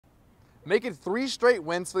making 3 straight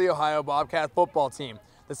wins for the Ohio Bobcat football team.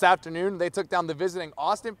 This afternoon, they took down the visiting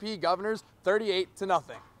Austin Peay Governors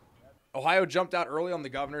 38-0. Ohio jumped out early on the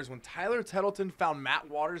Governors when Tyler Tettleton found Matt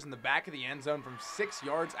Waters in the back of the end zone from 6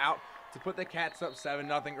 yards out to put the Cats up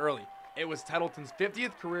 7-0 early. It was Tettleton's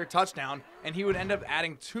 50th career touchdown, and he would end up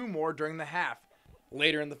adding 2 more during the half.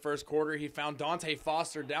 Later in the first quarter, he found Dante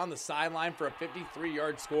Foster down the sideline for a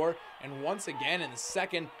 53-yard score, and once again in the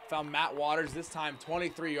second, found Matt Waters, this time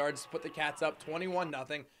 23 yards, to put the Cats up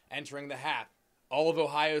 21-0 entering the half. All of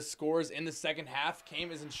Ohio's scores in the second half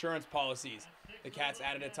came as insurance policies. The Cats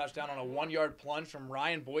added a touchdown on a 1-yard plunge from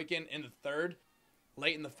Ryan Boykin in the third.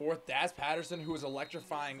 Late in the fourth, Daz Patterson, who was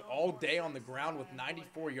electrifying all day on the ground with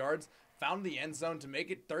 94 yards, found the end zone to make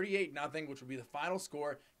it 38-0, which would be the final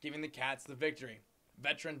score, giving the Cats the victory.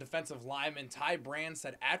 Veteran defensive lineman Ty Brand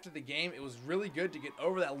said after the game it was really good to get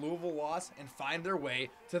over that Louisville loss and find their way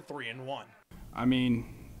to 3-1. I mean,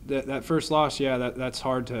 that first loss, yeah, that's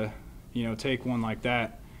hard to, take one like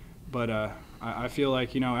that. But I feel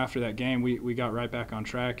like, after that game, we got right back on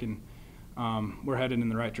track, and we're headed in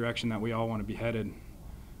the right direction that we all want to be headed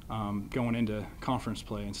going into conference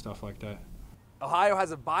play and stuff like that. Ohio has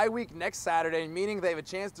a bye week next Saturday, meaning they have a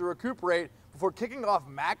chance to recuperate before kicking off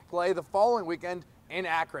MAC play the following weekend in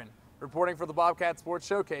Akron. Reporting for the Bobcat Sports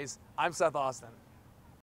Showcase, I'm Seth Austin.